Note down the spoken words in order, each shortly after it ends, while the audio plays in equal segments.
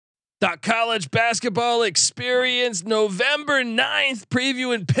The college basketball experience, November 9th,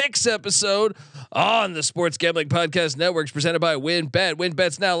 preview and picks episode on the Sports Gambling Podcast Networks, presented by WynnBET.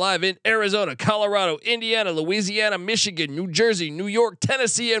 WynnBET's now live in Arizona, Colorado, Indiana, Louisiana, Michigan, New Jersey, New York,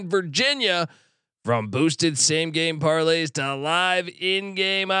 Tennessee, and Virginia. From boosted same game parlays to live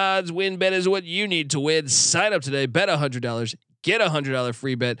in-game odds, WynnBET is what you need to win. Sign up today, bet $100, get $100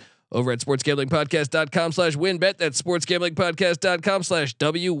 free bet over at sportsgamblingpodcast.com/WynnBET. That's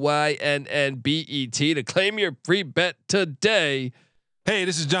sportsgamblingpodcast.com/WYNNBET to claim your free bet today. Hey,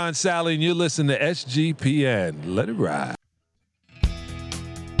 this is John Sally, and you're listening to SGPN. Let it ride.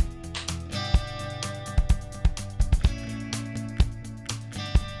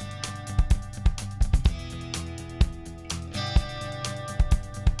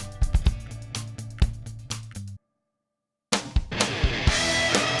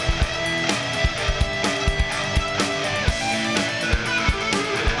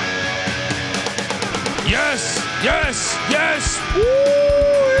 Yes. Woo!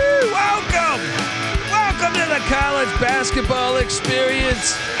 Welcome to the college basketball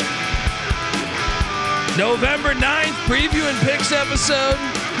experience. November 9th, preview and picks episode.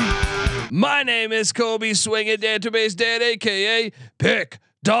 My name is Colby Swinging Database Dad, aka Pick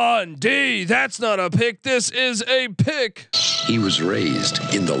Dundee. That's not a pick. This is a pick. He was raised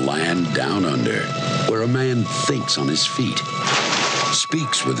in the land down under, where a man thinks on his feet,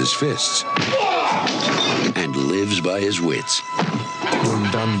 speaks with his fists, and lives by his wits. When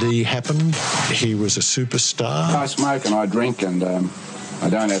Dundee happened, he was a superstar. I smoke and I drink and I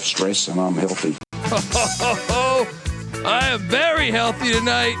don't have stress and I'm healthy. I am very healthy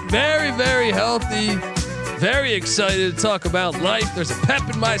tonight. Very, very healthy. Very excited to talk about life. There's a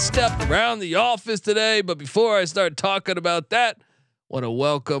pep in my step around the office today. But before I start talking about that, I want to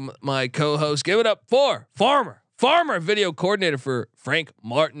welcome my co-host. Give it up for Farmer video coordinator for Frank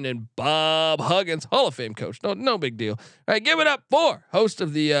Martin and Bob Huggins, Hall of Fame coach. No big deal. All right, give it up for host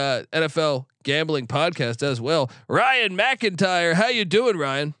of the NFL gambling podcast as well, Ryan McIntyre. How you doing,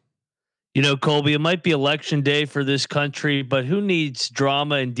 Ryan? You know, Colby, it might be election day for this country, but who needs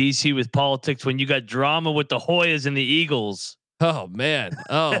drama in DC with politics when you got drama with the Hoyas and the Eagles? Oh man.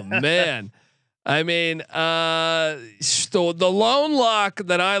 I mean, the lone lock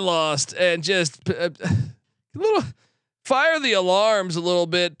that I lost, and just little fire the alarms a little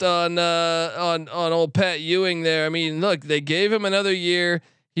bit on old Pat Ewing there. I mean, look, they gave him another year.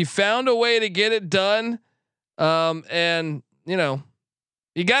 He found a way to get it done, and you know,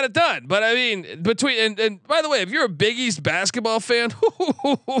 he got it done. But I mean, and by the way, if you're a Big East basketball fan,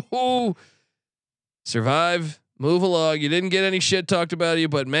 survive, move along. You didn't get any shit talked about you,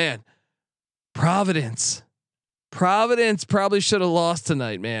 but man, Providence probably should have lost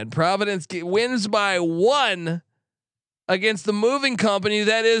tonight, man. Providence wins by 1 against the moving company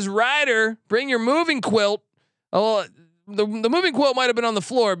that is Ryder. Bring your moving quilt. Oh, the moving quilt might have been on the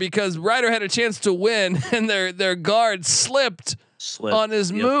floor because Ryder had a chance to win, and their guard slipped on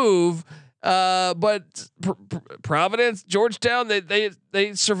his move. But Providence, Georgetown, they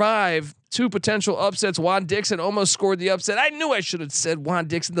survived 2 potential upsets. Juan Dixon almost scored the upset. I knew I should have said Juan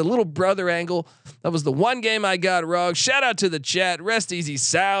Dixon, the little brother angle. That was the one game I got wrong. Shout out to the chat. Rest easy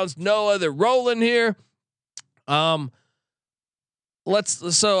sounds. Noah, they're rolling here. So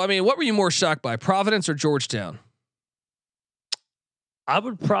I mean, what were you more shocked by, Providence or Georgetown? I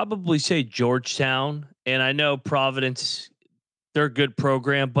would probably say Georgetown, and I know Providence, they're a good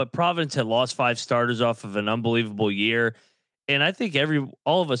program, but Providence had lost 5 starters off of an unbelievable year. And I think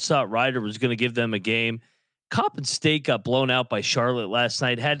all of us thought Ryder was going to give them a game. Coppin State got blown out by Charlotte last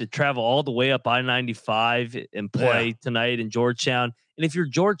night, had to travel all the way up I-95 and play tonight in Georgetown. And if you're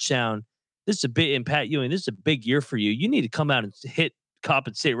Georgetown, this is a big, and Pat Ewing, this is a big year for you. You need to come out and hit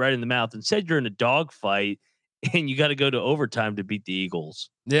Coppin State right in the mouth. Instead, you're in a dogfight and you got to go to overtime to beat the Eagles.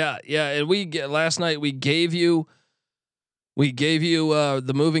 Yeah. And last night we gave you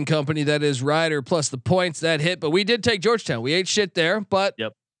the moving company that is Ryder plus the points that hit, but we did take Georgetown. We ate shit there, but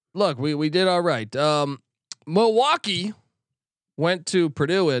look, we did all right. Milwaukee went to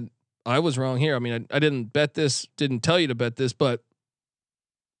Purdue, and I was wrong here. I mean, I didn't tell you to bet this, but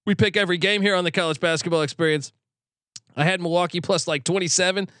we pick every game here on the college basketball experience. I had Milwaukee plus like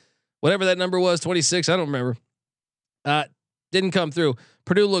 27, whatever that number was, 26. I don't remember. Didn't come through.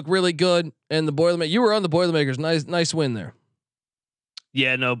 Purdue looked really good, and the Boilermakers. You were on the Boilermakers. Nice win there.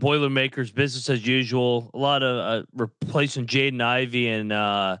 Yeah, no, Boilermakers business as usual. A lot of replacing Jaden Ivey and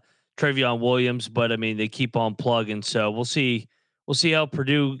Trevion Williams, but I mean they keep on plugging. So we'll see how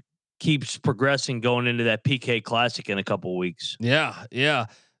Purdue keeps progressing going into that PK Classic in a couple of weeks. Yeah.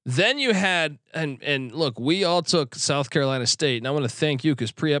 Then you had and look, we all took South Carolina State, and I want to thank you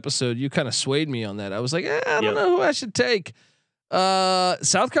because pre-episode you kind of swayed me on that. I was like, I don't know who I should take.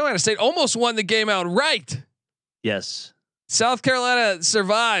 South Carolina State almost won the game outright. Yes. South Carolina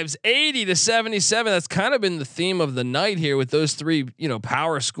survives 80-77. That's kind of been the theme of the night here with those three,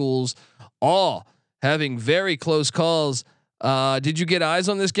 power schools all having very close calls. Did you get eyes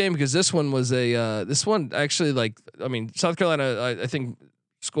on this game? Because this one was this one actually South Carolina, I think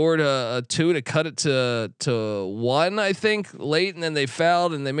scored a 2 to cut it to 1, I think late. And then they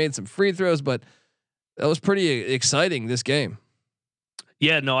fouled and they made some free throws, but that was pretty exciting this game.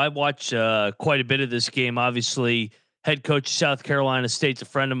 Yeah, no, I watched quite a bit of this game. Obviously, head coach of South Carolina State's a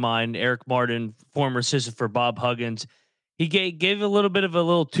friend of mine, Eric Martin, former assistant for Bob Huggins. He gave a little bit of a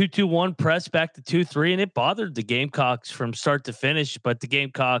little 2-2-1 press back to 2-3, and it bothered the Gamecocks from start to finish. But the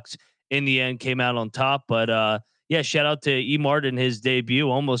Gamecocks in the end came out on top. But yeah, shout out to E. Martin, his debut,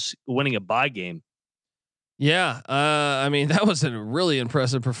 almost winning a bye game. Yeah, I mean that was a really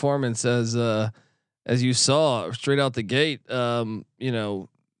impressive performance as you saw straight out the gate.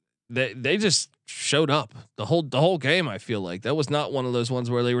 They just showed up the whole game. I feel like that was not one of those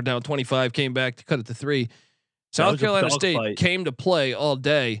ones where they were down 25, came back to cut it to 3. South Carolina State came to play all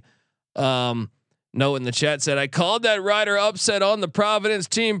day. Noah in the chat said, I called that Rider upset on the Providence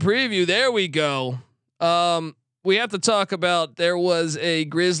team preview. There we go. We have to talk about, there was a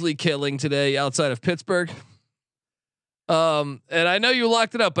Grizzly killing today outside of Pittsburgh. And I know you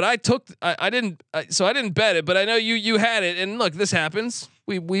locked it up, but I didn't bet it, but I know you had it. And look, this happens.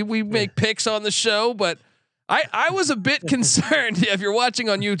 We make picks on the show, but I was a bit concerned. Yeah, if you're watching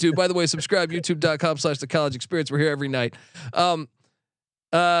on YouTube, by the way, subscribe youtube.com/the college experience. We're here every night.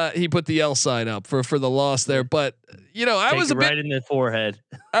 He put the L sign up for the loss there, but I was a bit right in the forehead.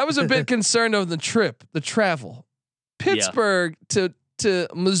 I was a bit concerned of the travel, Pittsburgh to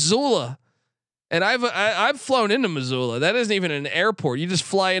Missoula. And I've flown into Missoula. That isn't even an airport. You just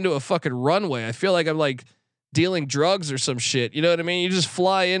fly into a fucking runway. I feel like I'm like dealing drugs or some shit. You know what I mean? You just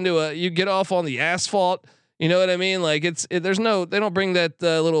fly into you get off on the asphalt. You know what I mean? Like they don't bring that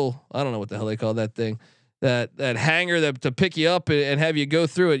little, I don't know what the hell they call that thing, that hanger to pick you up and have you go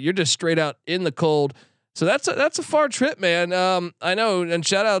through it. You're just straight out in the cold. So that's a far trip, man. I know, and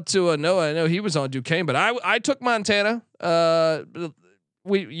shout out to Noah. I know he was on Duquesne, but I took Montana.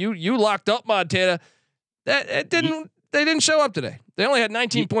 You locked up Montana. They didn't show up today. They only had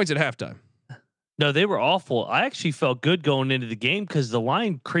 19 points at halftime. No, they were awful. I actually felt good going into the game because the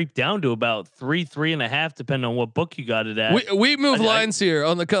line creeped down to about 3.5, depending on what book you got it at. We move lines here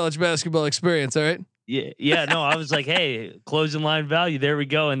on the college basketball experience. All right. Yeah. No, I was like, hey, closing line value. There we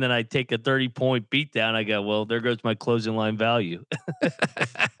go. And then I take a 30-point beat down. I go, well, there goes my closing line value.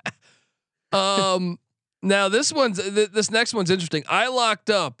 Now this next one's interesting. I locked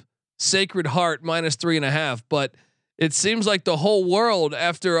up Sacred Heart -3.5, but it seems like the whole world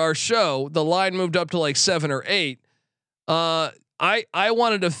after our show, the line moved up to like 7 or 8. I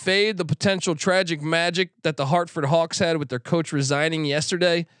wanted to fade the potential tragic magic that the Hartford Hawks had with their coach resigning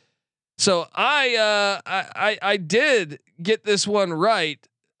yesterday. So I did get this one right.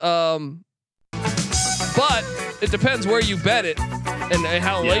 But it depends where you bet it and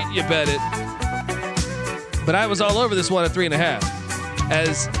how late you bet it. But I was all over this one at 3.5.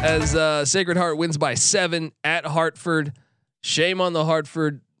 As Sacred Heart wins by 7 at Hartford. Shame on the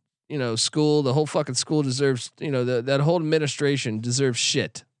Hartford, school. The whole fucking school deserves, that whole administration deserves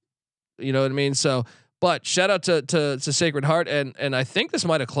shit. You know what I mean? So, but shout out to Sacred Heart, and I think this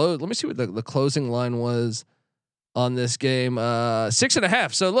might have closed. Let me see what the closing line was on this game.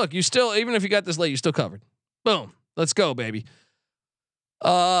 6.5. So look, you still, even if you got this late, you still covered. Boom. Let's go, baby.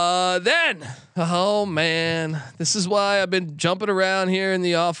 Then, oh man, this is why I've been jumping around here in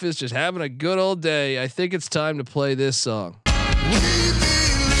the office, just having a good old day. I think it's time to play this song. We believe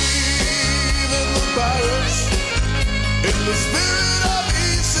in the Pirates, in the spirit of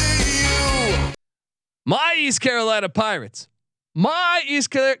ECU. My East Carolina Pirates.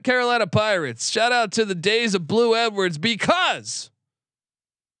 Shout out to the days of Blue Edwards, because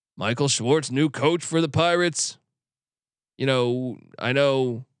Michael Schwartz, new coach for the Pirates. I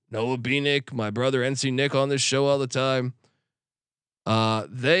know Noah Beanick, my brother NC Nick on this show all the time.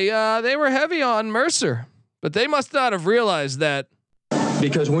 They were heavy on Mercer, but they must not have realized that.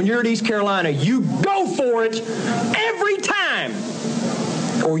 Because when you're at East Carolina, you go for it every time.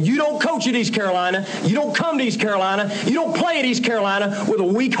 Or you don't coach at East Carolina, you don't come to East Carolina, you don't play at East Carolina with a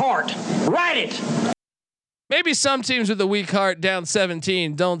weak heart. Write it. Maybe some teams with a weak heart down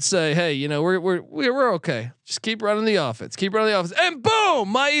 17 don't say, "Hey, we're okay. Just keep running the offense. And boom,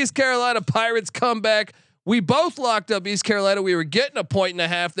 my East Carolina Pirates come back We both locked up East Carolina. We were getting a point and a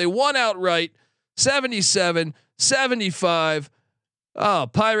half. They won outright, 77-75. Oh,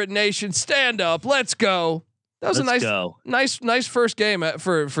 Pirate Nation, stand up. Let's go. That was nice first game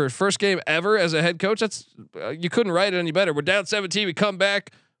for first game ever as a head coach. That's you couldn't write it any better. We're down 17. We come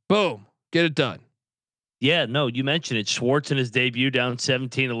back. Boom, get it done. Yeah, no, you mentioned it. Schwartz in his debut down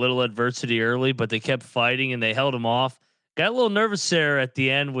 17, a little adversity early, but they kept fighting and they held him off. Got a little nervous there at the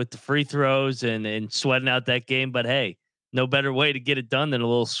end with the free throws and sweating out that game. But hey, no better way to get it done than a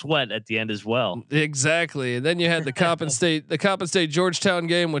little sweat at the end as well. Exactly. And then you had the Coppin State Georgetown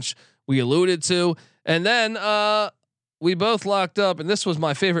game, which we alluded to. And then we both locked up, and this was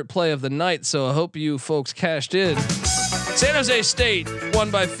my favorite play of the night. So I hope you folks cashed in. San Jose State won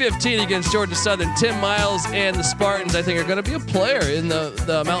by 15 against Georgia Southern. Tim Miles and the Spartans, I think, are going to be a player in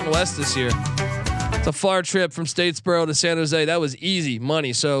the Mountain West this year. It's a far trip from Statesboro to San Jose. That was easy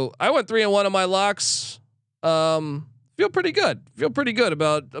money. So I went 3-1 on my locks. Feel pretty good. Feel pretty good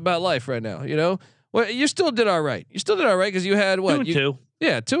about life right now. You know, well, you still did all right. You still did all right because you had what? 2-2.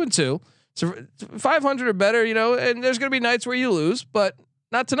 Yeah, 2-2. So 500 or better. You know, and there's going to be nights where you lose, but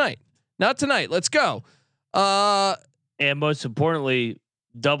not tonight. Not tonight. Let's go. And most importantly,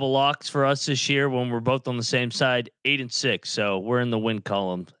 double locks for us this year when we're both on the same side, 8-6. So we're in the win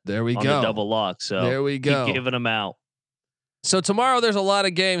column. There we on go. The double lock. So there we go. Keep giving them out. So tomorrow there's a lot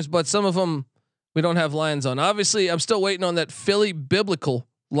of games, but some of them we don't have lines on. Obviously, I'm still waiting on that Philly biblical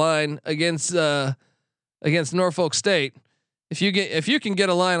line against Norfolk State. If you can get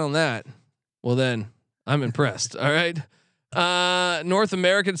a line on that, well then I'm impressed. All right. North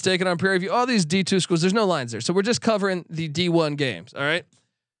American's taking on Prairie View. All these D2 schools, there's no lines there. So we're just covering the D1 games. All right.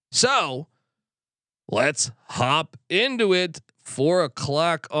 So let's hop into it.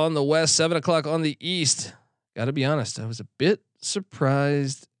 4:00 on the West, 7:00 on the East. Got to be honest, I was a bit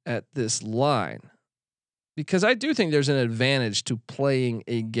surprised at this line because I do think there's an advantage to playing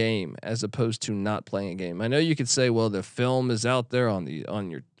a game as opposed to not playing a game. I know you could say, well, the film is out there on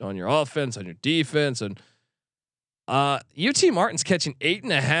your offense, on your defense, and UT Martin's catching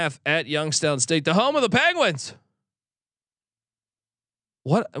 8.5 at Youngstown State, the home of the Penguins.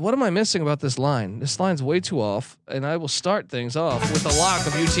 What am I missing about this line? This line's way too off, and I will start things off with a lock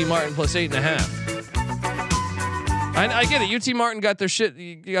of UT Martin plus 8.5. I get it. UT Martin got their shit.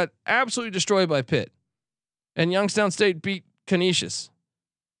 You got absolutely destroyed by Pitt, and Youngstown State beat Canisius.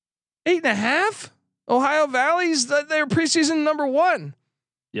 8.5. Ohio Valley's they're preseason number 1.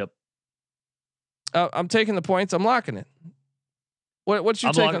 Yep. I'm taking the points. I'm locking it. What's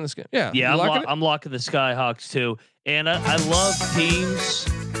your take on this game? Yeah, I'm locking the Skyhawks too. And I love teams.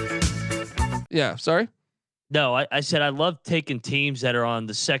 Yeah, sorry. No, I said I love taking teams that are on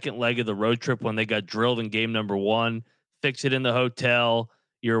the second leg of the road trip when they got drilled in game number 1. Fix it in the hotel.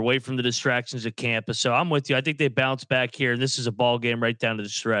 You're away from the distractions of campus. So I'm with you. I think they bounce back here. And this is a ball game right down to the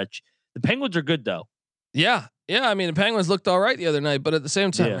stretch. The Penguins are good though. Yeah. I mean, the Penguins looked all right the other night, but at the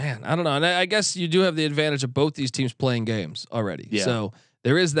same time, man, I don't know. And I guess you do have the advantage of both these teams playing games already. Yeah. So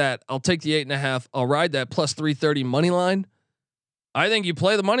there is that. I'll take the 8.5. I'll ride that plus 330 money line. I think you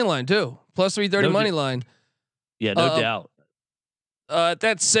play the money line too. Plus 330 money line. Yeah, no doubt. At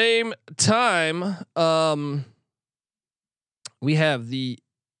that same time, we have the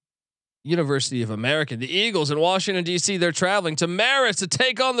University of America, the Eagles in Washington, D.C. They're traveling to Marist to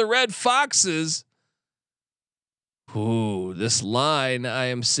take on the Red Foxes. Ooh, this line, I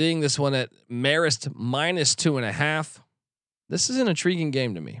am seeing this one at Marist minus 2.5. This is an intriguing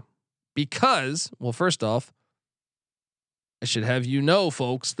game to me because, well, first off, I should have you know,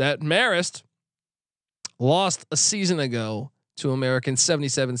 folks, that Marist lost a season ago to American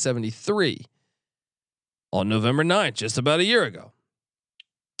 77-73 on November 9th, just about a year ago.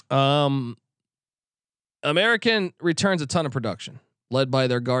 American returns a ton of production, led by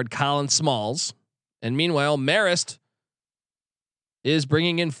their guard Colin Smalls, and meanwhile, Marist is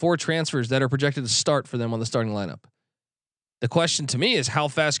bringing in 4 transfers that are projected to start for them on the starting lineup. The question to me is how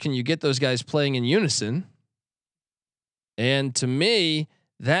fast can you get those guys playing in unison? And to me,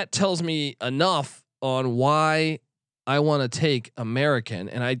 that tells me enough on why I want to take American.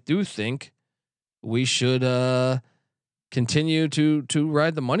 And I do think we should continue to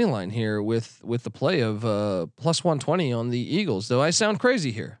ride the money line here with the play of plus 120 on the Eagles. Though I sound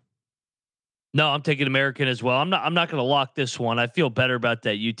crazy here. No, I'm taking American as well. I'm not going to lock this one. I feel better about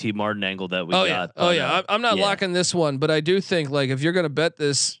that UT Martin angle that we got. I'm not locking this one, but I do think like if you're going to bet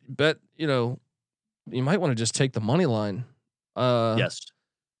this, you might want to just take the money line. Yes.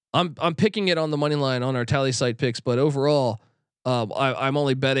 I'm picking it on the money line on our tally site picks, but overall, I'm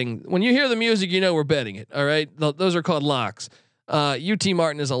only betting. When you hear the music, we're betting it. All right, those are called locks. UT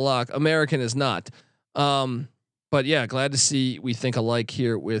Martin is a lock. American is not. But yeah, glad to see we think alike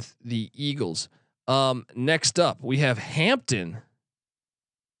here with the Eagles. Next up, we have Hampton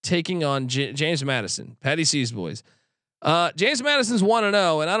taking on James Madison, Patty C's boys. James Madison's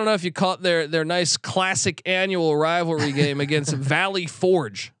 1-0, and I don't know if you caught their nice classic annual rivalry game against Valley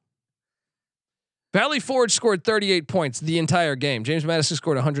Forge. Valley Forge scored 38 points the entire game. James Madison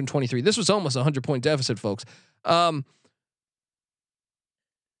scored 123. This was almost a 100-point deficit, folks.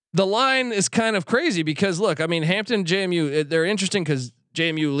 The line is kind of crazy because look, I mean, Hampton, JMU, they're interesting because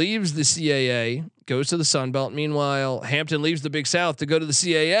JMU leaves the CAA, goes to the Sun Belt. Meanwhile, Hampton leaves the Big South to go to the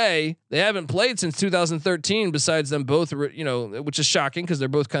CAA. They haven't played since 2013, besides them both, which is shocking because they're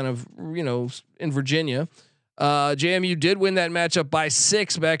both kind of, in Virginia. JMU did win that matchup by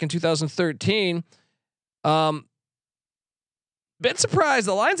 6 back in 2013. Bit surprised.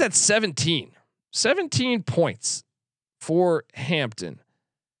 The line's at 17 points for Hampton.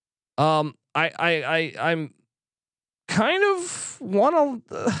 I'm kind of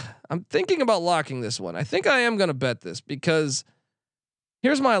I'm thinking about locking this one. I think I am going to bet this because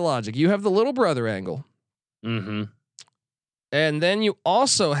here's my logic. You have the little brother angle. Mm-hmm. And then you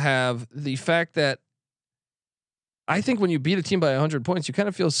also have the fact that I think when you beat a team by 100 points, you kind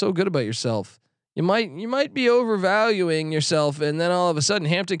of feel so good about yourself. You might be overvaluing yourself, and then all of a sudden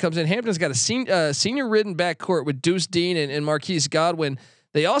Hampton comes in. Hampton's got a senior ridden backcourt with Deuce Dean and Marquise Godwin.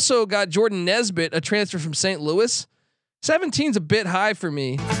 They also got Jordan Nesbitt, a transfer from St. Louis. 17's a bit high for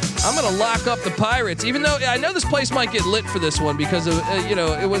me. I'm gonna lock up the Pirates, even though I know this place might get lit for this one because of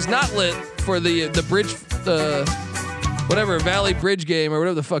it was not lit for the bridge, whatever Valley Bridge game or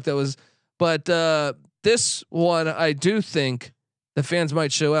whatever the fuck that was. But this one, I do think the fans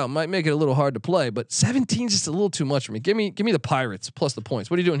might show out, might make it a little hard to play. But 17 is just a little too much for me. Give me the Pirates plus the points.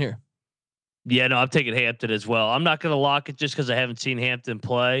 What are you doing here? Yeah, no, I'm taking Hampton as well. I'm not going to lock it just because I haven't seen Hampton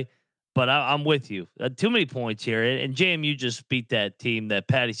play, but I'm with you. Too many points here, and JMU just beat that team that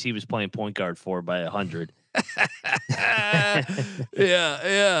Patty C was playing point guard for by 100.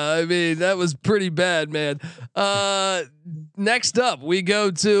 Yeah. I mean, that was pretty bad, man. Next up, we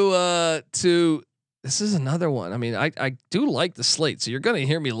go to this is another one. I mean, I do like the slate, so you're going to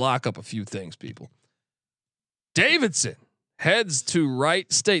hear me lock up a few things, people. Davidson heads to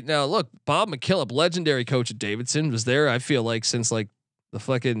Wright State. Now, look, Bob McKillop, legendary coach at Davidson, was there. I feel like since like the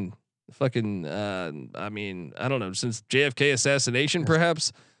fucking. I mean, I don't know, since JFK assassination,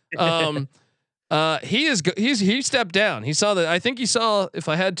 perhaps. He stepped down. He saw I think he saw, if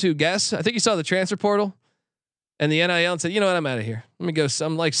I had to guess, I think he saw the transfer portal and the NIL and said, you know what, I'm out of here. Let me go.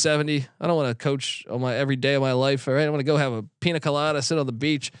 I'm like 70. I don't want to coach on every day of my life. All right. I want to go have a pina colada, sit on the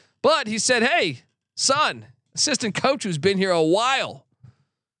beach. But he said, hey, son, assistant coach who's been here a while,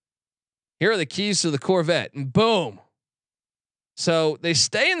 here are the keys to the Corvette, and boom. So they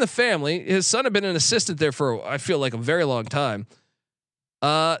stay in the family. His son had been an assistant there for, I feel like, a very long time.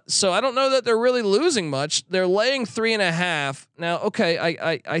 So I don't know that they're really losing much. They're laying 3.5. Now, okay,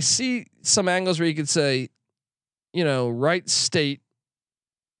 I see some angles where you could say, Wright State.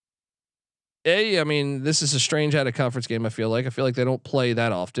 I mean, this is a strange out of conference game. I feel like they don't play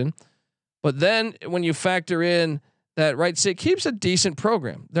that often. But then when you factor in that Wright State keeps a decent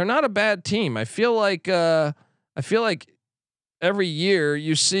program, they're not a bad team. I feel like every year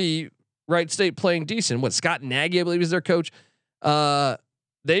you see Wright State playing decent. What, Scott Nagy, I believe, is their coach.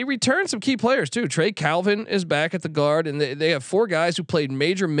 They return some key players too. Trey Calvin is back at the guard, and they have 4 guys who played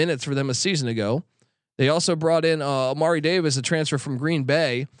major minutes for them a season ago. They also brought in Amari Davis, a transfer from Green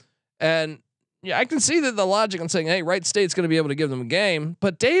Bay, and yeah, I can see that the logic on saying, hey, Wright State's going to be able to give them a game,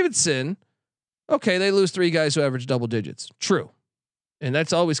 but Davidson, okay, they lose 3 guys who average double digits. True, and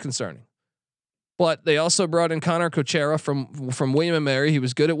that's always concerning. But they also brought in Connor Cochera from William & Mary. He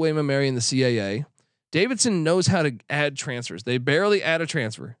was good at William & Mary in the CAA. Davidson knows how to add transfers. They barely add a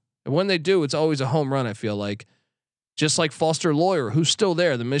transfer. And when they do, it's always a home run, I feel like. Just like Foster Lawyer, who's still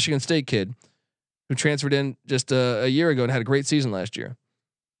there, the Michigan State kid who transferred in just a year ago and had a great season last year.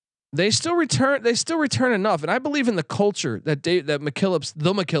 They still return enough. And I believe in the culture that the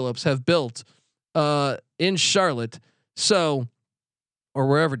McKillops have built in Charlotte. So, or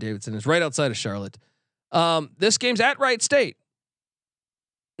wherever Davidson is, right outside of Charlotte. This game's at Wright State.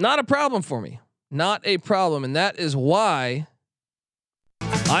 Not a problem for me. Not a problem. And that is why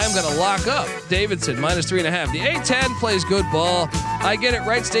I am going to lock up Davidson -3.5. The A10 plays good ball. I get it.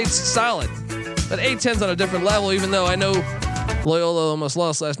 Wright State's solid. But A10's on a different level, even though I know Loyola almost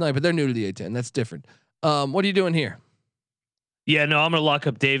lost last night, but they're new to the A10. That's different. What are you doing here? Yeah, no, I'm going to lock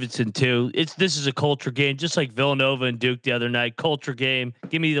up Davidson too. This is a culture game, just like Villanova and Duke the other night. Culture game.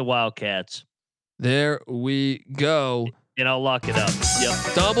 Give me the Wildcats. There we go. And I'll lock it up.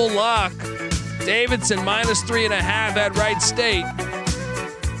 Yep. Double lock. Davidson -3.5 at Wright State.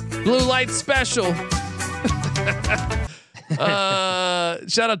 Blue light special.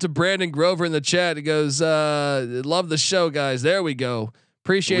 Shout out to Brandon Grover in the chat. He goes, love the show, guys. There we go.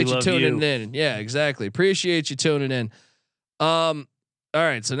 Appreciate you tuning in. Yeah, exactly. Appreciate you tuning in. All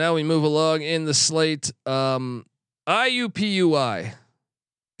right. So now we move along in the slate. IUPUI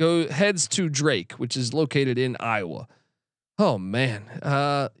heads to Drake, which is located in Iowa. Oh man.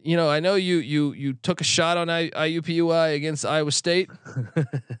 I know you took a shot on IUPUI against Iowa State.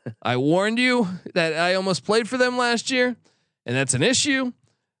 I warned you that I almost played for them last year, and that's an issue.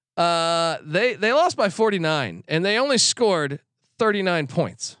 They lost by 49 and they only scored 39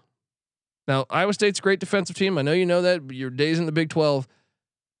 points. Now, Iowa State's a great defensive team. I know you know that, your days in the Big 12,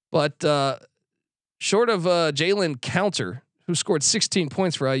 but short of Jalen Counter, who scored 16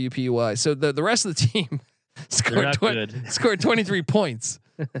 points for IUPUI. So the rest of the team scored 23 points.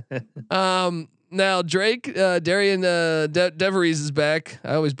 Now Drake, Darian DeVries is back.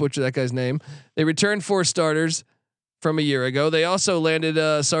 I always butcher that guy's name. They returned 4 starters from a year ago. They also landed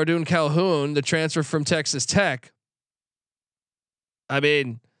Sardoon Calhoun, the transfer from Texas Tech. I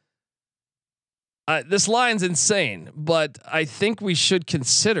mean, this line's insane, but I think we should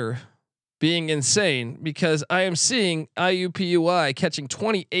consider being insane because I am seeing IUPUI catching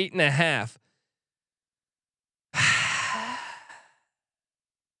 28.5.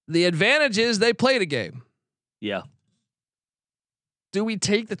 The advantage is they played a game. Yeah. Do we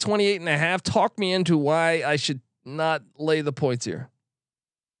take the 28.5? Talk me into why I should not lay the points here.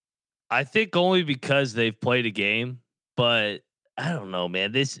 I think only because they've played a game, but I don't know,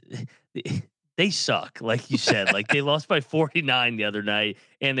 man. They suck, like you said. Like they lost by 49 the other night,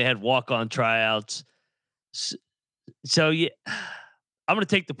 and they had walk-on tryouts. So yeah, I'm going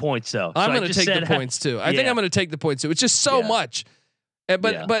to take the points though. I'm going to take the points too. I think I'm going to take the points too. It's just so much.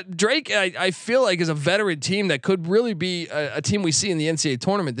 But Drake, I feel like is a veteran team that could really be a team we see in the NCAA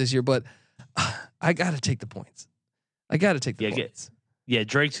tournament this year. But I got to take the points. I got to take the points.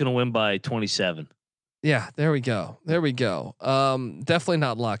 Drake's going to win by 27. Yeah, there we go. Definitely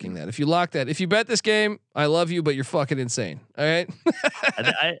not locking that. If you lock that, if you bet this game, I love you, but you're fucking insane. All right.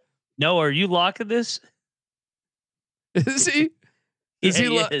 No, are you locking this? Is he? Is he?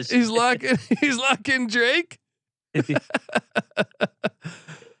 He's locking. He's locking Drake.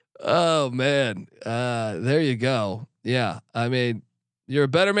 Oh man. There you go. Yeah. I mean, you're a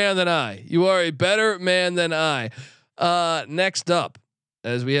better man than I. You are a better man than I. Next up,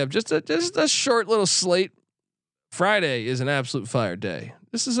 as we have just a short little slate. Friday is an absolute fire day.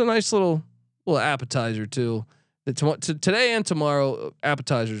 This is a nice little appetizer too. Today and tomorrow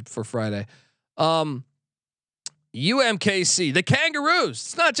appetizers for Friday. UMKC, the Kangaroos.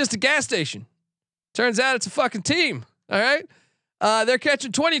 It's not just a gas station. Turns out it's a fucking team. All right. They're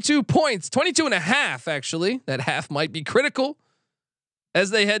catching 22 points, 22.5 actually. That half might be critical as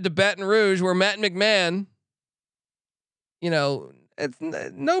they head to Baton Rouge, where Matt McMahon, it's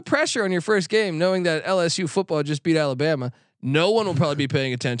no pressure on your first game, knowing that LSU football just beat Alabama. No one will probably be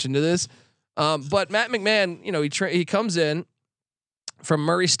paying attention to this. But Matt McMahon, he comes in from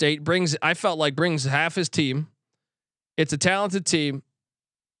Murray State, brings half his team. It's a talented team.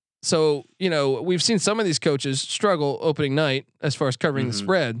 So, we've seen some of these coaches struggle opening night as far as covering the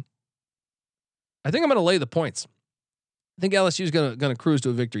spread. I think I'm going to lay the points. I think LSU is going to cruise to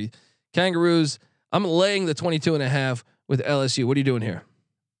a victory. Kangaroos, I'm laying the 22.5 with LSU. What are you doing here?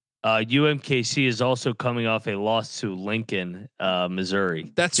 UMKC is also coming off a loss to Lincoln,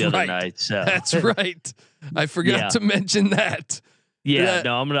 Missouri. That's the right. Other night, so. That's right. I forgot to mention that. Yeah,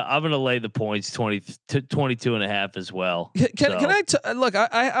 no, I'm gonna lay the points 22.5 as well. Can I look?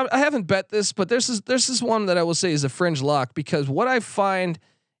 I haven't bet this, but there's this one that I will say is a fringe lock, because what I find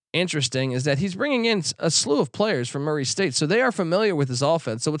interesting is that he's bringing in a slew of players from Murray State, so they are familiar with his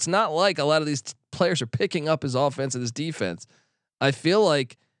offense. So it's not like a lot of these players are picking up his offense and his defense. I feel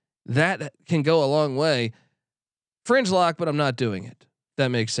like that can go a long way. Fringe lock, but I'm not doing it. That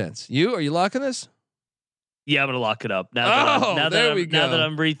makes sense. Are you locking this? Yeah, I'm gonna lock it up now. Now that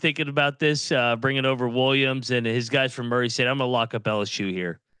I'm rethinking about this, bringing over Williams and his guys from Murray State, I'm gonna lock up LSU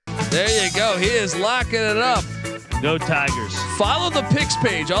here. There you go. He is locking it up. Go Tigers. Follow the picks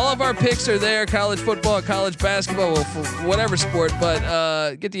page. All of our picks are there. College football, college basketball, for whatever sport.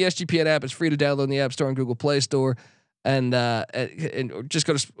 But get the SGPN app. It's free to download in the App Store and Google Play Store. And just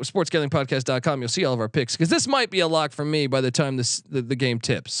go to sportsgamblingpodcast.com. You'll see all of our picks, because this might be a lock for me by the time the game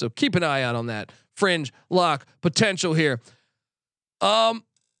tips. So keep an eye out on that. Fringe lock potential here.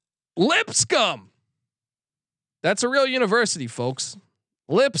 Lipscomb. That's a real university, folks.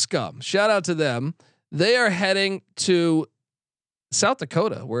 Lipscomb. Shout out to them. They are heading to South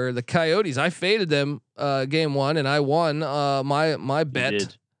Dakota, where the Coyotes, I faded them game 1 and I won my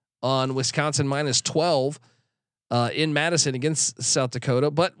bet on Wisconsin -12 in Madison against South Dakota.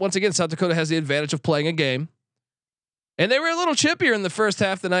 But once again, South Dakota has the advantage of playing a game, and they were a little chippier in the first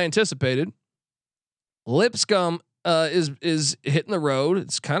half than I anticipated. Lipscomb is hitting the road.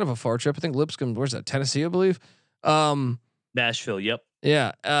 It's kind of a far trip. I think Lipscomb, where's that? Tennessee, I believe. Nashville. Yep.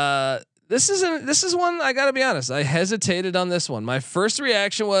 Yeah. This is one I got to be honest. I hesitated on this one. My first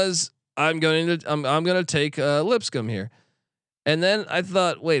reaction was I'm going to take Lipscomb here, and then I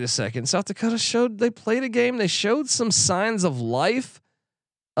thought, wait a second. South Dakota they played a game. They showed some signs of life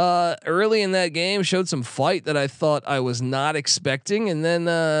early in that game. Showed some fight that I thought I was not expecting, and then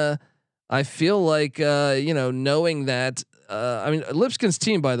I feel like knowing that. Lipscomb's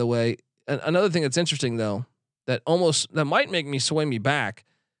team, by the way. Another thing that's interesting though, that might make me sway me back,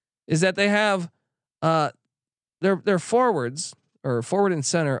 is that they have their forwards or forward and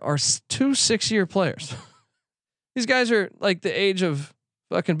center are 2 6-year players. These guys are like the age of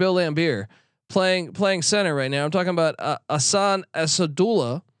fucking Bill Laimbeer playing center right now. I'm talking about Asan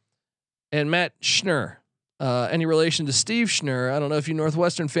Asadullah and Matt Schnur. Any relation to Steve Schnur? I don't know if you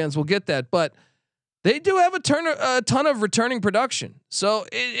Northwestern fans will get that, but they do have a ton of returning production. So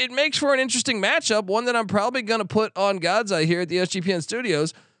it makes for an interesting matchup, one that I'm probably going to put on God's Eye here at the SGPN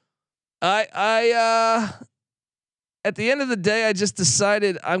studios. I at the end of the day, I just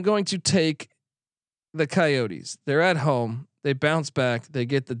decided I'm going to take the Coyotes. They're at home. They bounce back. They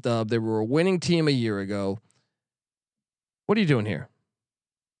get the dub. They were a winning team a year ago. What are you doing here?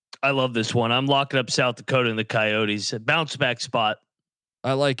 I love this one. I'm locking up South Dakota and the Coyotes. A bounce back spot.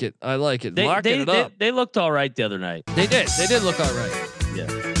 I like it. Locking it up. They looked all right the other night. They did. They did look all right. Yeah.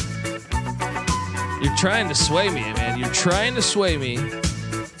 You're trying to sway me, man. You're trying to sway me.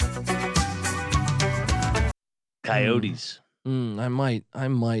 Coyotes. I might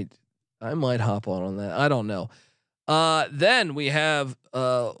hop on that. I don't know. Then we have.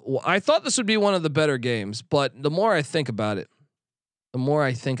 I thought this would be one of the better games, but the more I think about it, the more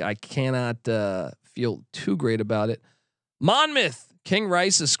I think I cannot feel too great about it. Monmouth, King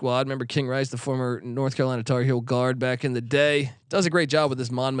Rice's squad. Remember King Rice, the former North Carolina Tar Heel guard back in the day, does a great job with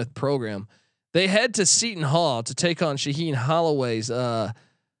this Monmouth program. They head to Seton Hall to take on Shaheen Holloway's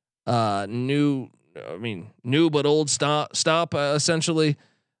new but old stop essentially.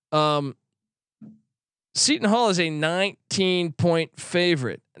 Seton Hall is a 19-point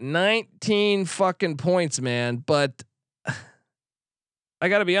favorite. 19 fucking points, man. But I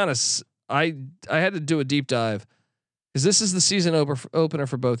got to be honest, I had to do a deep dive because this is the season opener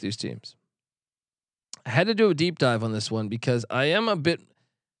for both these teams. I had to do a deep dive on this one because I am a bit.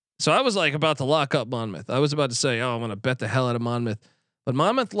 So I was like about to lock up Monmouth. I was about to say, I'm going to bet the hell out of Monmouth. But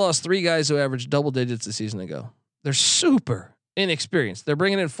Monmouth lost 3 guys who averaged double digits a season ago. They're super inexperienced. They're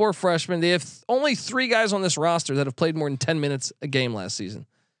bringing in 4 freshmen. They have only 3 guys on this roster that have played more than 10 minutes a game last season.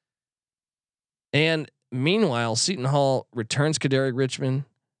 And meanwhile, Seton Hall returns Kadarius Richmond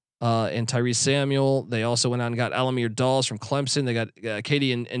and Tyrese Samuel. They also went out and got Alamir Dawes from Clemson. They got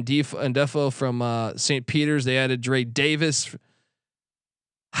Katie and Defo from St. Peter's. They added Dre Davis.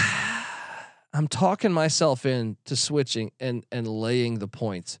 I'm talking myself into switching and laying the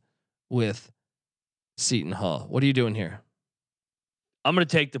points with Seton Hall. What are you doing here? I'm going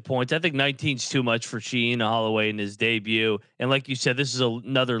to take the points. I think 19's too much for Shaheen Holloway in his debut. And like you said, this is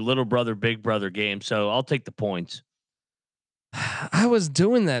another little brother, big brother game. So I'll take the points. I was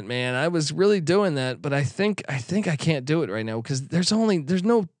doing that, man. I was really doing that, but I think I can't do it right now because there's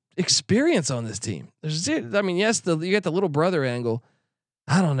no experience on this team. Yes, you got the little brother angle.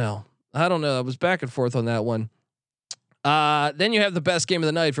 I don't know. I was back and forth on that one. Then you have the best game of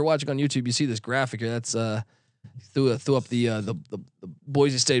the night. If you're watching on YouTube, you see this graphic here. That's threw up the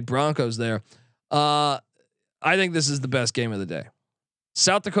Boise State Broncos there. I think this is the best game of the day.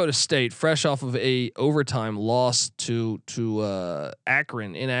 South Dakota State, fresh off of a overtime loss to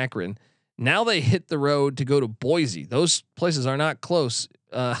Akron in Akron. Now they hit the road to go to Boise. Those places are not close.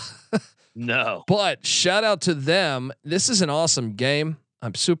 No, but shout out to them. This is an awesome game.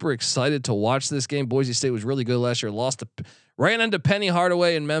 I'm super excited to watch this game. Boise State was really good last year. Ran into Penny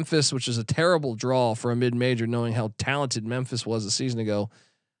Hardaway in Memphis, which is a terrible draw for a mid-major, knowing how talented Memphis was a season ago.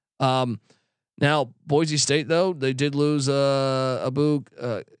 Now Boise State though, they did lose Abu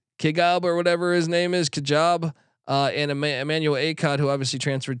Kigab or whatever his name is, Kajab, and Emmanuel Acott, who obviously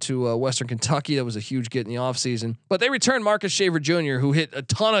transferred to Western Kentucky. That was a huge get in the offseason. But they returned Marcus Shaver Jr., who hit a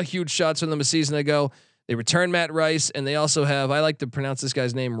ton of huge shots from them a season ago. They return Matt Rice, and they also have, I like to pronounce this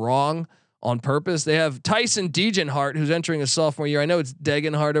guy's name wrong on purpose. They have Tyson Degenhart, who's entering a sophomore year. I know it's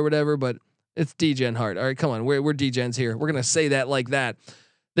Degenhart or whatever, but It's DGen hard. All right, come on. We're DGens here. We're gonna say that like that.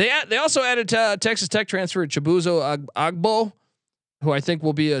 They also added Texas Tech transfer Chibuzo Agbo, who I think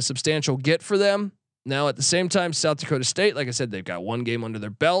will be a substantial get for them. Now at the same time, South Dakota State, like I said, they've got one game under their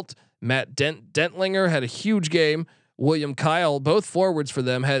belt. Matt Dentlinger had a huge game. William Kyle, both forwards for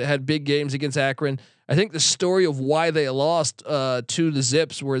them, had big games against Akron. I think the story of why they lost to the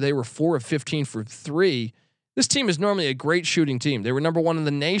Zips, where they were 4 of 15 for 3. This team is normally a great shooting team. They were number 1 in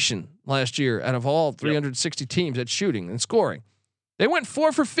the nation last year out of all 360 teams at shooting and scoring. They went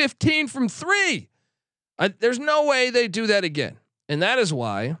 4 for 15 from 3. There's no way they do that again. And that is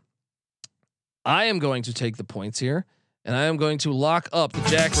why I am going to take the points here, and I am going to lock up the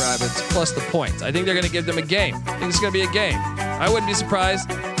Jackrabbits plus the points. I think they're going to give them a game. I think it's going to be a game. I wouldn't be surprised.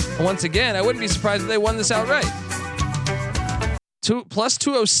 Once again, I wouldn't be surprised if they won this outright. Plus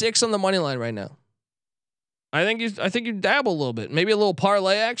 206 on the money line right now. I think you dabble a little bit. Maybe a little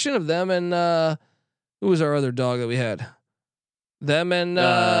parlay action of them and who was our other dog that we had? Them and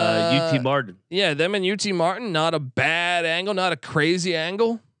UT Martin. Yeah, them and UT Martin. Not a bad angle, not a crazy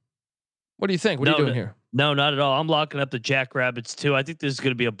angle. What do you think? What are you doing here? No, not at all. I'm locking up the Jackrabbits too. I think this is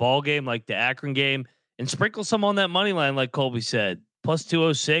going to be a ball game like the Akron game, and sprinkle some on that money line, like Colby said. Plus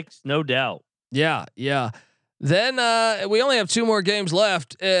 206, no doubt. Yeah. Then we only have 2 more games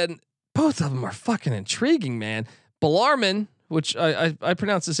left, and both of them are fucking intriguing, man. Bellarmine, which I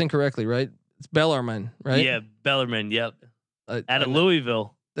pronounced this incorrectly, right? It's Bellarmine, right? Yeah, Bellarmine. Yep. Out of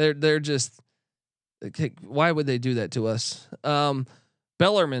Louisville. They're just. Why would they do that to us?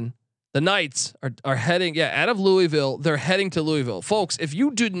 Bellarmine. The Knights are heading, out of Louisville. They're heading to Louisville, folks. If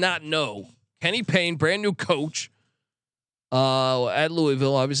you did not know, Kenny Payne, brand new coach, at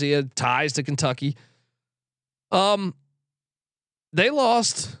Louisville, obviously he had ties to Kentucky. They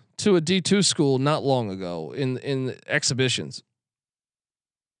lost to a D2 school not long ago in exhibitions.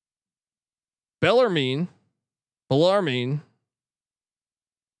 Bellarmine,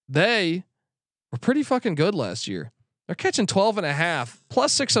 they were pretty fucking good last year. They're catching 12.5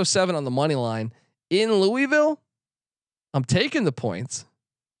 plus 607 on the money line in Louisville. I'm taking the points.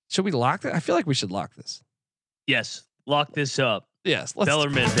 Should we lock that? I feel like we should lock this. Yes, lock this up. Yes,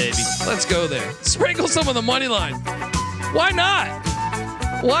 Bellarmine, baby. Let's go there. Sprinkle some of the money line. Why not?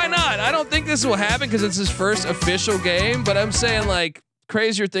 Why not? I don't think this will happen because it's his first official game, but I'm saying like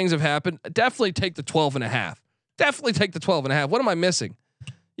crazier things have happened. Definitely take the 12.5. Definitely take the 12.5. What am I missing?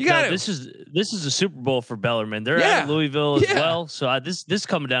 You got This is a Super Bowl for Bellarmine. They're out of Louisville as well, so this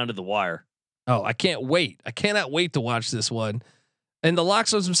coming down to the wire. Oh, I can't wait! I cannot wait to watch this one. And the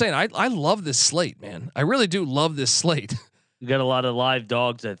locks, as I'm saying, I love this slate, man. I really do love this slate. You got a lot of live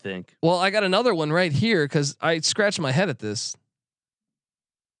dogs, I think. Well, I got another one right here because I scratched my head at this.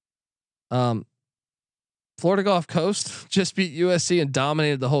 Florida Gulf Coast just beat USC and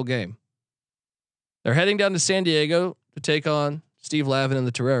dominated the whole game. They're heading down to San Diego to take on Steve Lavin and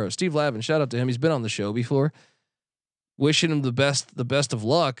the Toreros. Steve Lavin, shout out to him. He's been on the show before. Wishing him the best of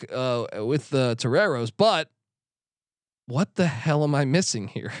luck with the Toreros. But what the hell am I missing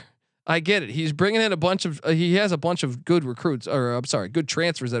here? I get it. He's bringing in he has a bunch of good recruits, or I'm sorry, good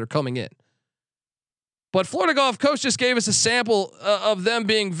transfers that are coming in. But Florida Gulf Coast just gave us a sample of them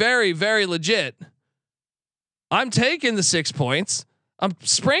being very, very legit. I'm taking the 6 points. I'm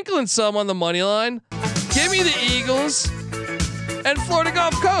sprinkling some on the money line. Give me the Eagles and Florida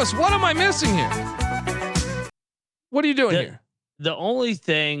Gulf Coast. What am I missing here? What are you doing here? The only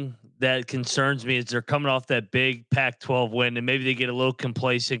thing that concerns me is they're coming off that big Pac-12 win, and maybe they get a little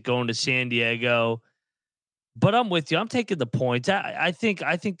complacent going to San Diego. But I'm with you. I'm taking the points. I think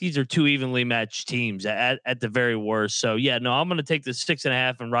these are 2 evenly matched teams at the very worst. So yeah, no, I'm going to take the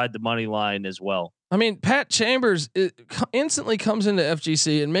 6.5 and ride the money line as well. I mean, Pat Chambers instantly comes into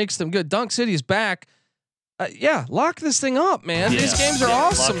FGC and makes them good. Dunk City's back. Lock this thing up, man. These games are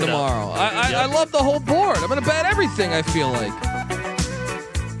awesome tomorrow. I love the whole board. I'm gonna bet everything. I feel like.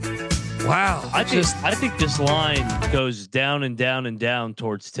 Wow. I think this line goes down and down and down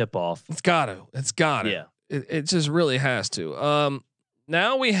towards tip off. It's got to. Yeah. It just really has to.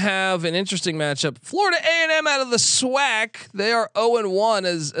 Now we have an interesting matchup. Florida A&M out of the SWAC. They are 0-1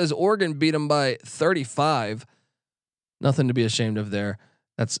 as Oregon beat them by 35. Nothing to be ashamed of there.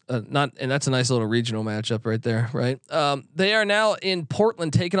 That's that's a nice little regional matchup right there, right? They are now in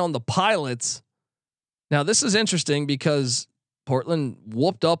Portland taking on the Pilots. Now this is interesting because Portland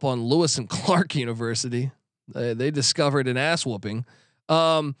whooped up on Lewis and Clark University. They discovered an ass whooping.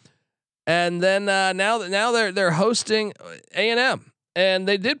 And then now they're hosting A&M, and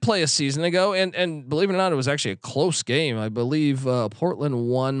they did play a season ago, and believe it or not, it was actually a close game. I believe Portland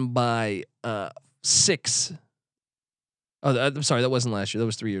won by 6. Oh, I'm sorry, that wasn't last year. That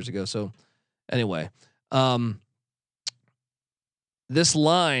was 3 years ago. So Anyway, this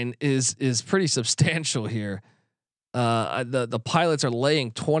line is pretty substantial here. The Pilots are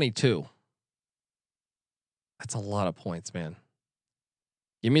laying 22. That's a lot of points, man.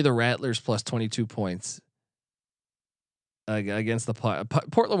 Give me the Rattlers plus 22 points against the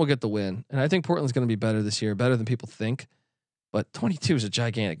Portland will get the win, and I think Portland's going to be better this year, better than people think. But 22 is a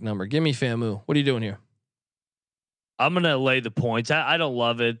gigantic number. Give me FAMU. What are you doing here? I'm gonna lay the points. I don't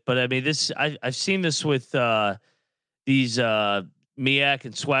love it, but I mean this. I've seen this with these Miak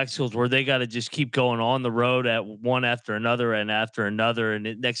and Swag Skills where they got to just keep going on the road at one after another and after another,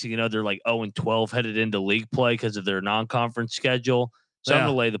 and next thing you know, they're like 0-12 headed into league play because of their non-conference schedule. So I'm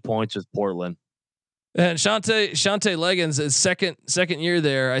gonna lay the points with Portland. And Shante Leggins is second year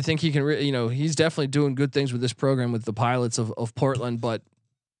there. I think he can, he's definitely doing good things with this program with the Pilots of Portland, but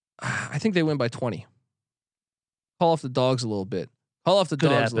I think they win by 20. Call off the dogs a little bit. Call off the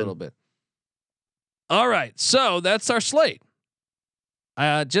dogs a little bit. All right. So that's our slate.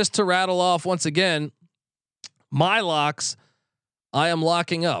 Just to rattle off once again, my locks, I am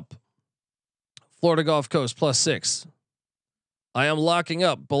locking up Florida Gulf Coast +6. I am locking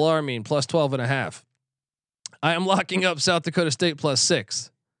up Bellarmine +12.5. I am locking up South Dakota State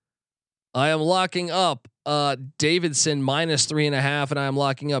 +6. I am locking up Davidson -3.5, and I am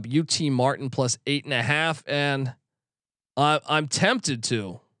locking up UT Martin +8.5. And I'm tempted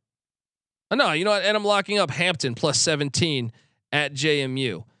to. No, you know what? And I'm locking up Hampton +17 at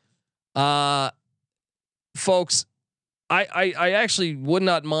JMU. Folks, I actually would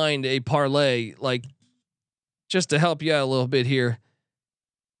not mind a parlay, like, just to help you out a little bit here.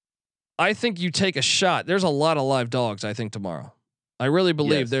 I think you take a shot. There's a lot of live dogs, I think, tomorrow. I really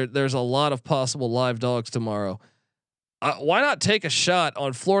believe there's a lot of possible live dogs tomorrow. Why not take a shot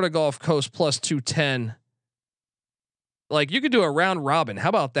on Florida Gulf Coast +210? Like, you could do a round robin. How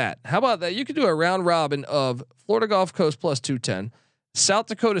about that? You could do a round robin of Florida Gulf Coast +210, South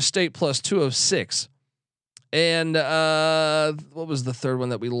Dakota State +206, and what was the third one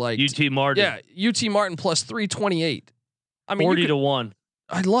that we liked? UT Martin. Yeah, UT Martin +328. I mean, 40-1.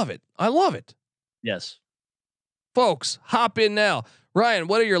 I love it. Yes. Folks, hop in now. Ryan,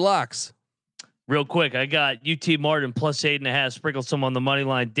 what are your locks? Real quick, I got UT Martin +8.5. Sprinkled some on the money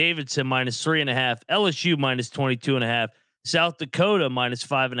line. Davidson -3.5. LSU -22.5. South Dakota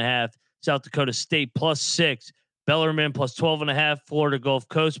 -5.5. South Dakota State +6. Bellarmine +12.5. Florida Gulf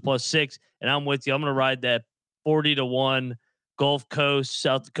Coast +6. And I'm with you. I'm going to ride that 40-1 Gulf Coast,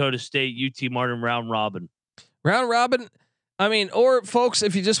 South Dakota State, UT Martin round robin. Round robin. I mean, or folks,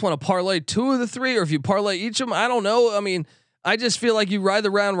 if you just want to parlay two of the three, or if you parlay each of them, I don't know. I mean, I just feel like you ride the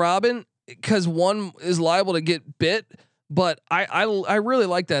round robin because one is liable to get bit. But I really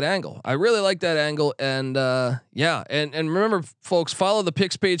like that angle. And and remember, folks, follow the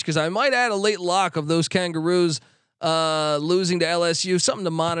picks page because I might add a late lock of those Kangaroos losing to LSU. Something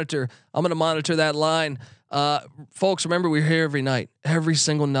to monitor. I'm going to monitor that line. Folks, remember, we're here every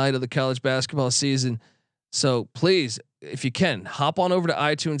single night of the college basketball season. So please, if you can, hop on over to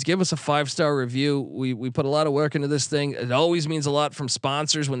iTunes, give us a 5-star review. We put a lot of work into this thing. It always means a lot from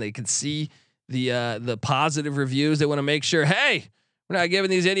sponsors when they can see the positive reviews. They want to make sure, hey, we're not giving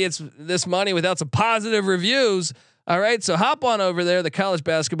these idiots this money without some positive reviews. All right. So hop on over there, the College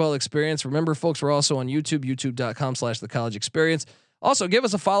Basketball Experience. Remember, folks, we're also on YouTube, youtube.com/the College Experience. Also, give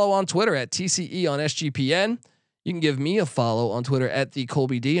us a follow on Twitter at TCE on SGPN. You can give me a follow on Twitter at the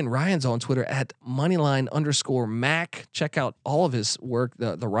Colby D, and Ryan's on Twitter at Moneyline_Mac. Check out all of his work.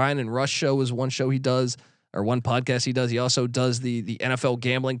 The Ryan and Rush show is one show he does, or one podcast he does. He also does the NFL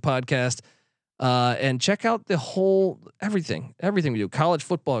gambling podcast. And check out the whole everything we do. College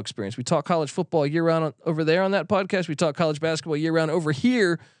football experience. We talk college football year round over there on that podcast. We talk college basketball year round over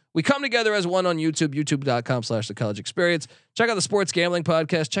here. We come together as one on YouTube, youtube.com/the College Experience. Check out the Sports Gambling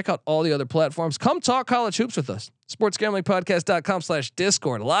Podcast. Check out all the other platforms. Come talk college hoops with us.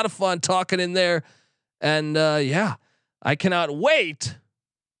 sportsgamblingpodcast.com/Discord. A lot of fun talking in there. And I cannot wait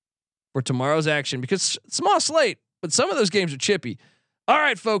for tomorrow's action because small slate, but some of those games are chippy. All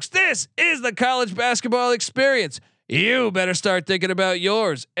right, folks, this is the College Basketball Experience. You better start thinking about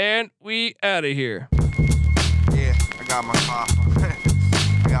yours. And we out of here. Yeah, I got my car.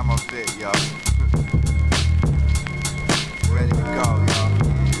 I got my fit, y'all. Ready to go, y'all.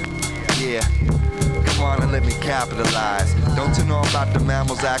 Yeah. Come on and let me capitalize. Don't Don't you know about the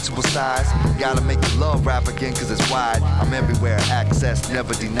mammal's actual size? Gotta make you love rap again cause it's wide. I'm everywhere, access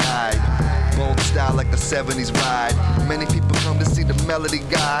never denied. Bold style like the 70s ride. Many people come to see the melody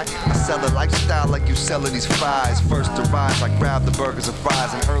guy. I sell a lifestyle like you selling these fries. First to rise, I grab the burgers and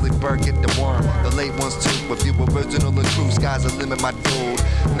fries. An early bird get the worm, the late ones too. With you original and true, sky's the limit, my dude.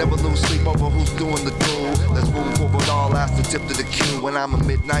 Never lose sleep over who's doing the do. There's room for it all, ask the tip to the cue. When I'm a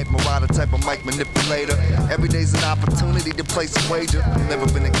midnight marauder type of mic manipulator. Every day's an opportunity to place a wager. Never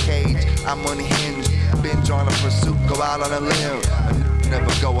been a cage, I'm unhinged. Binge on a pursuit, go out on a limb.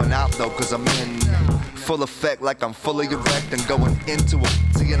 Never going out though, cause I'm in full effect, like I'm fully erect and going into it.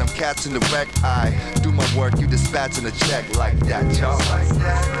 Seeing I'm catching the wreck. I do my work, you dispatching a check like that, y'all.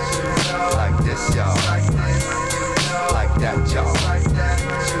 Like this, y'all. Like that, y'all.